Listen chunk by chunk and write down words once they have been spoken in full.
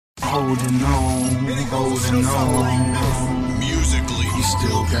Holding on. Musically, You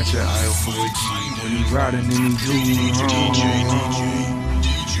still got your eye for a G when he riding and he doing wrong.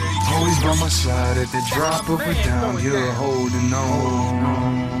 Always by my side at the drop of a dime, you're holding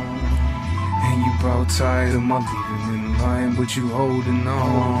on. And you bout tired of my leaving in line, but you holding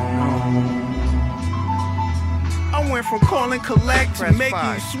on. I went from call and collect to making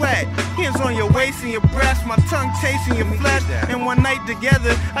you sweat. Hands on your waist and your breast, my tongue tasting your flesh. And one night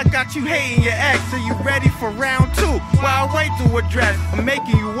together, I got you hating your ex. So you ready for round two? While I wait to address, I'm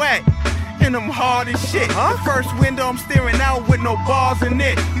making you wet. And I'm hard as shit. The first window I'm staring out with no bars in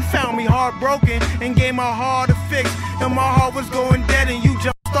it. You found me heartbroken and gave my heart a fix. And my heart was going dead and you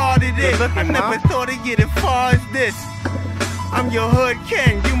just started it. I never thought it'd get as far as this. I'm your hood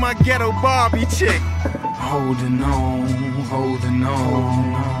king, you my ghetto Barbie chick. Holding on.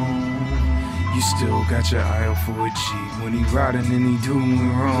 You still got your eye out for a G when he riding and he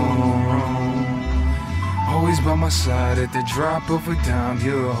doing wrong. Always by my side at the drop of a dime,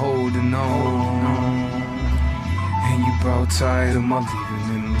 you're holding on. And you bout tired of my leaving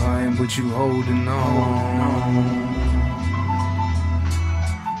in line, but you holding on.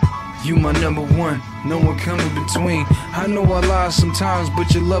 You my number one, no one coming between. I know I lie sometimes,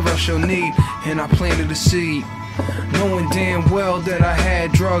 but your love I shall need. And I planted a seed, knowing damn well that I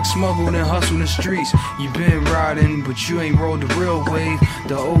had drugs smuggled and hustled in the streets. You been riding, but you ain't rolled the real wave.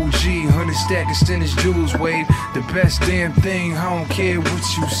 The OG, 100 stack Istenes Jewelz wave. The best damn thing, I don't care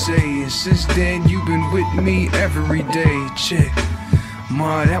what you say. And since then, you been with me every day. Check.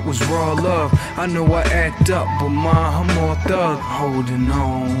 Ma, that was raw love. I know I act up, but ma, I'm all thug. Holding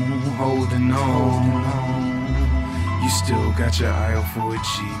on. You still got your eye out for a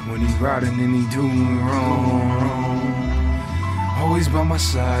G when he riding and he doing wrong. Always by my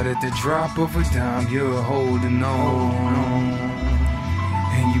side at the drop of a dime, you're holding on.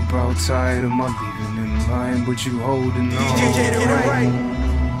 And you bout tired of my leaving in line, but you holding on.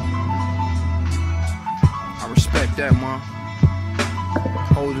 I respect that, ma.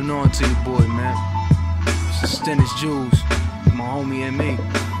 Holding on to your boy, man. It's Istenes Jewelz, my homie and me.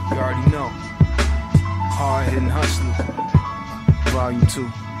 You already know. Hard hitting hustler, Volume 2.